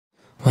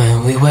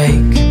we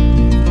wake,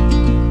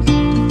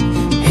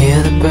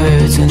 hear the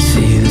birds and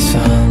see the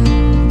sun.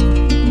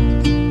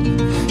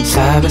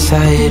 Side by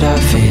side our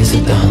fears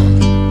are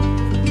done.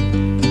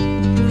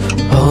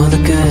 All the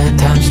good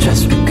times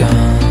just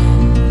begun.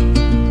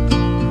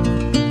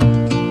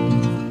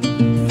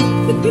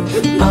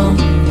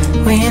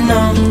 We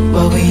know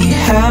what we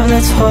have,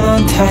 let's hold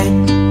on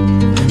tight.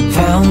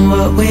 Found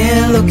what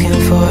we're looking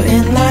for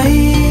in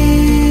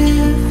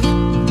life.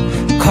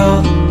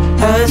 Call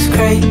us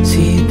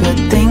crazy, but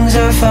things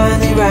are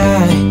finally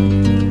right.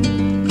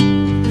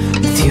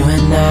 With you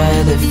and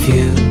I, the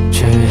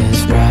future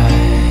is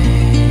bright.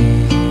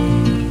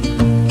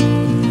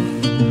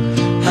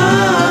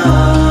 Oh,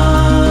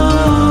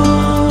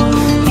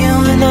 you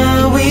and I,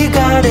 we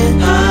got it.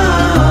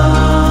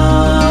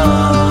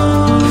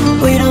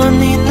 We don't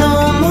need no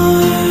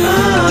more.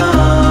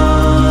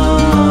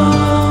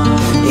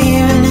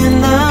 Even in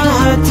the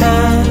hard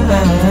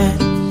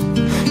times,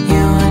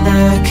 you and I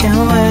can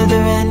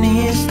weather any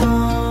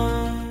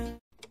storm.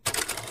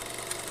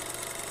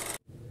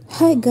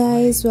 Hi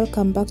guys,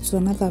 welcome back to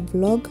another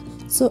vlog.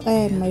 So I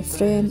and my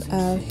friend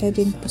are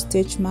heading to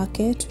Stage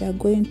Market. We are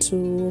going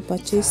to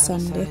purchase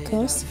some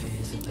decors.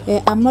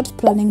 I'm not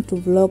planning to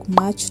vlog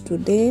much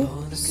today,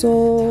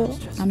 so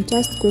I'm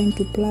just going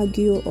to plug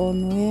you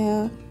on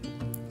where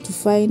to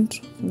find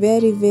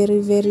very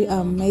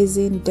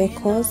amazing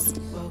decors,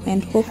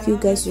 and hope you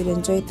guys will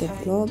enjoy the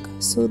vlog.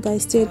 So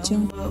guys, stay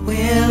tuned. What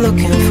we're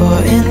looking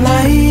for in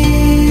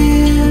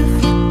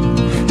life.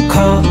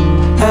 Call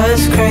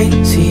us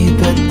crazy,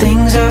 but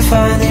things are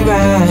finally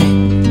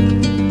right.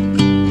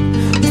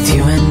 With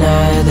you and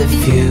I, the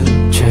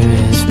future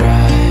is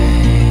bright.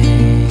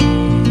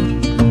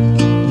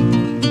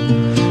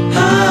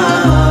 Oh,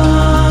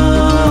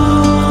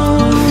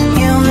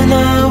 you and I,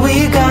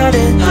 we got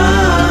it. Oh,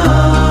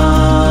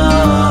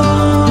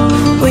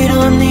 we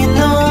don't need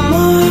no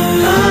more.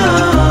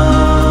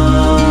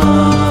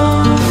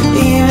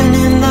 Even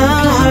in the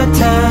hard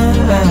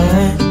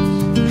times,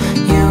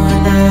 you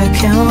and I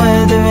can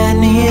weather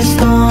any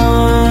storm.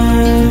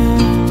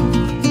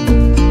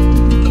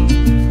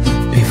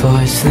 Before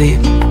I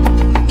sleep,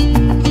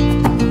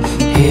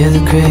 hear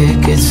the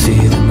crickets,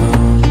 see the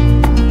moon.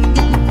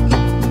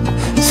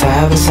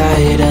 Side by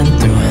side and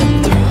through.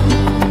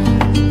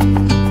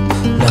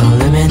 No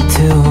limit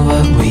to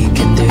what we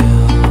can do.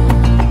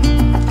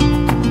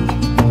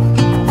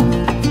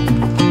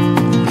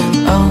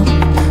 Oh,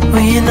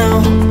 we know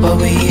what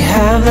we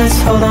have, let's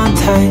hold on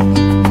tight.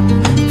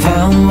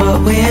 Found what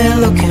we're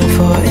looking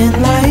for in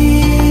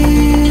life.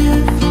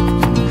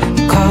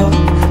 Call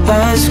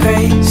us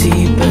crazy,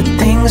 but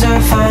things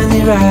are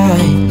finally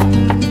right.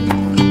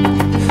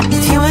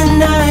 With you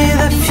and I,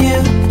 the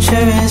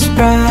future is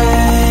bright.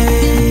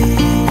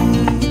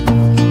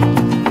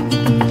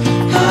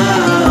 Oh,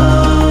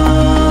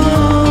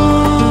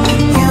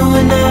 you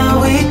and I,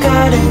 we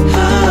got it.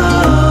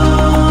 Oh,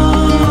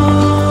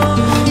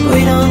 we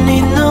don't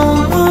need no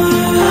more.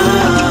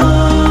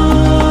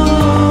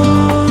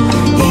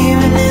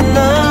 Even in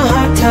the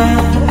hard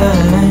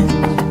times,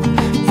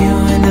 you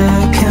and I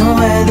can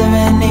weather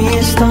any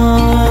storm.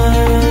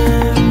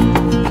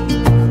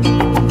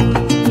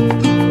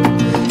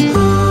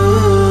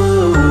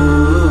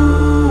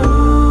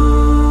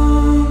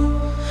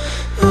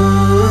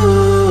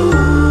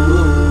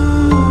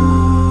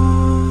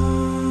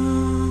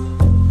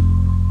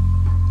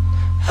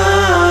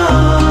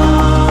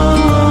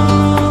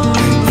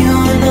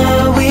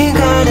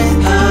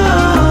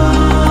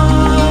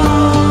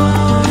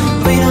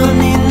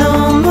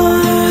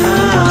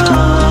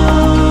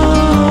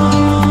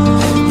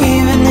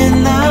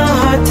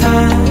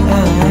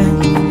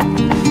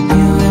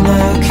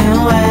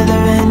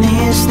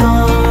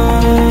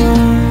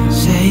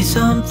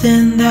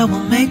 That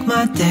will make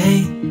my day,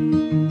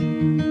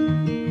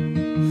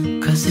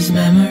 'cause these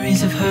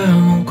memories of her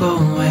won't go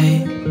away.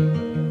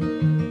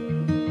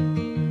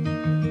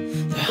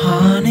 They're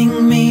haunting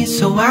me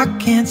so I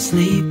can't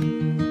sleep.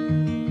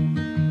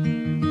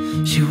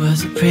 She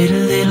was a pretty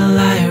little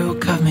liar who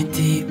cut me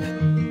deep,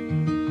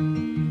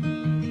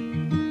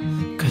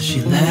 'cause she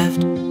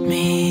left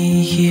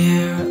me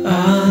here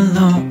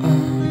alone.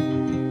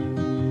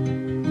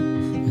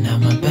 Now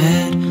my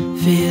bed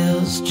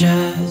feels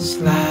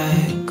just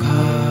like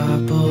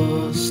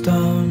cobblestone.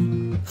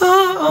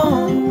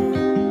 Oh,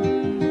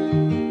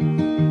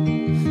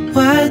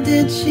 why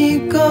did she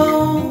go?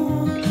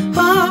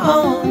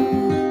 Oh,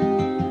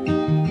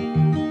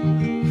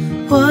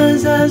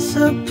 was I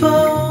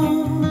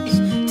supposed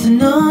to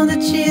know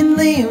that she'd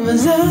leave?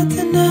 Was I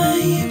too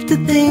naive to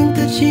think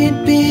that she'd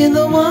be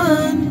the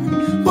one?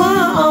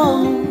 Whoa,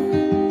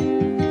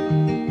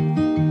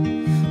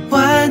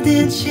 why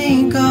did she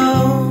go?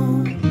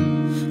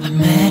 I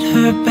met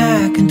her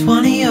back in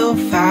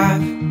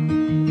 2005.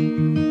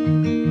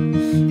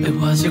 It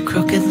was her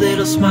crooked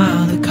little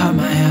smile that caught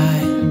my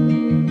eye.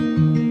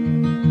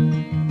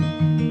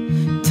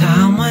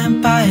 Time went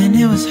by and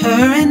it was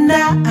her and I.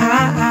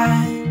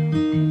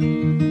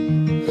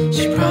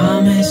 She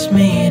promised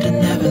me to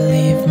never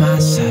leave my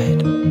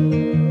side,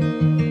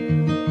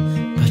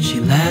 but she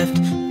left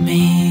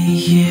me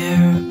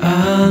here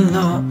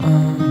alone.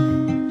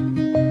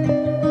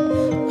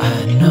 I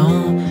know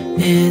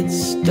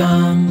it's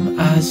dumb,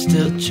 I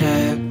still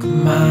check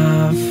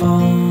my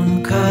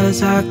phone, 'cause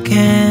I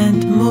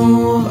can't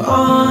move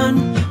on.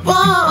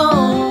 Whoa.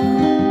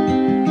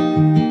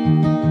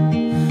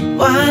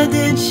 Why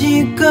did she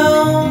go?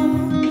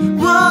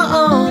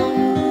 Whoa.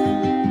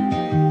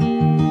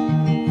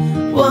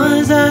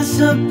 Was I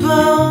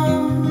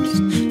supposed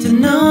to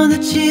know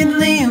that she'd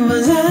leave?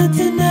 Was I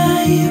too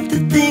naive to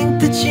think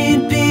that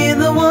she'd be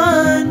the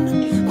one?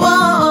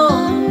 Whoa.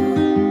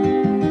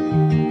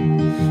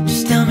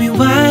 Just tell me,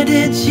 why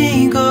did she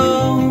go?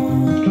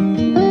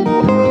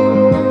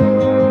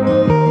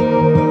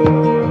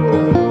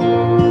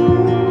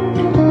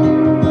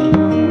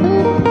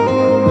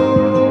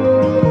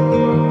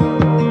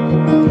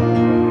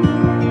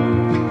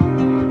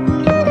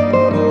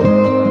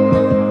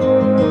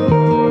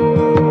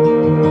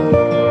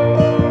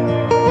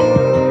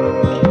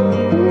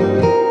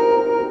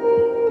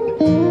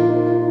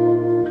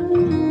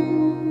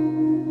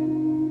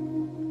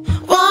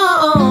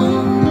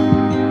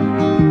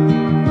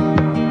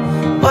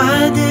 Why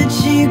did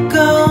she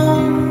go?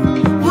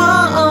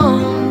 Whoa.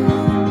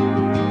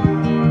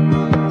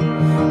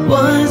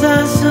 Was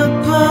I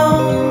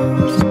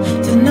supposed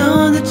to know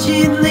that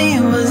she'd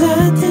leave? Was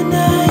I too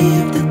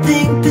naive to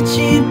think that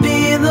she'd be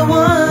the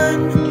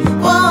one?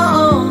 Whoa.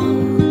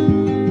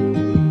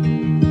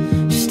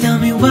 Just tell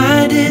me, why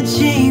did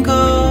she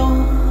go?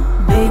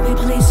 Baby,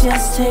 please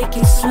just take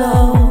it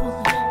slow.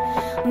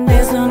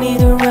 There's no need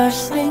to rush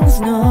things,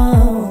 no.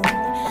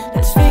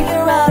 Let's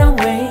figure out a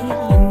way.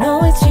 You know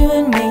it's you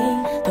and me.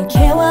 Don't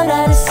care what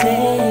I say.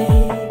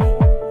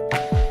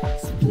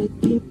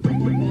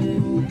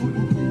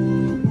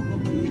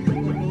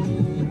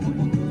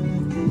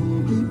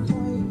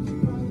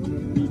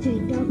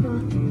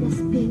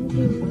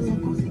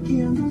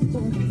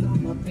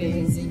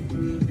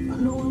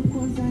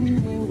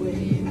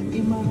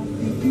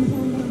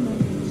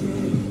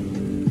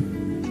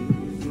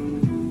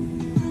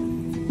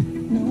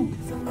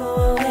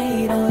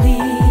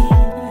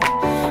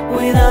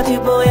 Without you,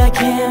 boy, I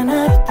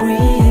cannot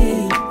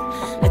breathe.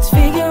 Let's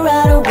figure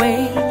out a way.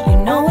 You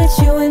know it's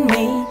you and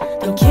me.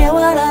 Don't care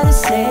what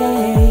others say.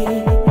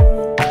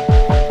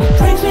 It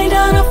brings me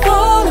down to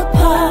fall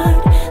apart.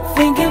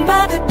 Thinking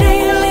about the day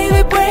you leave,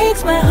 it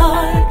breaks my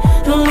heart.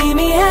 Don't leave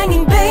me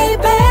hanging,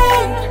 baby.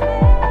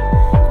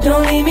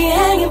 Don't leave me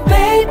hanging, baby.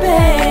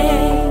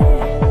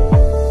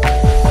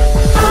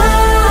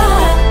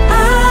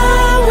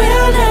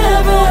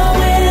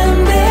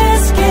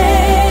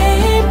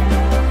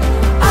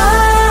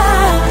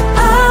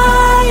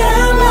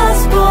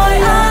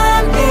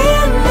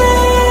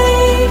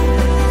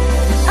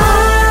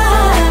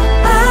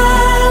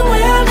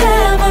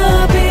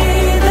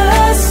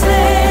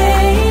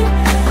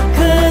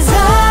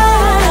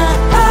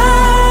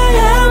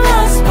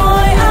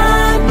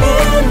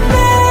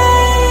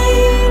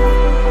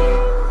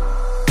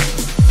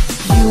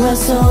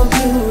 So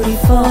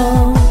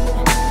beautiful,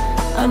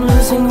 I'm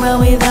losing well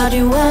without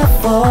you I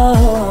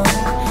fall.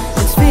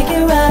 Let's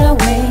figure out a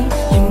way.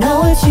 You know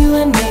it's you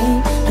and me.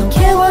 Don't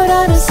care what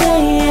others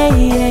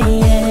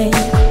say.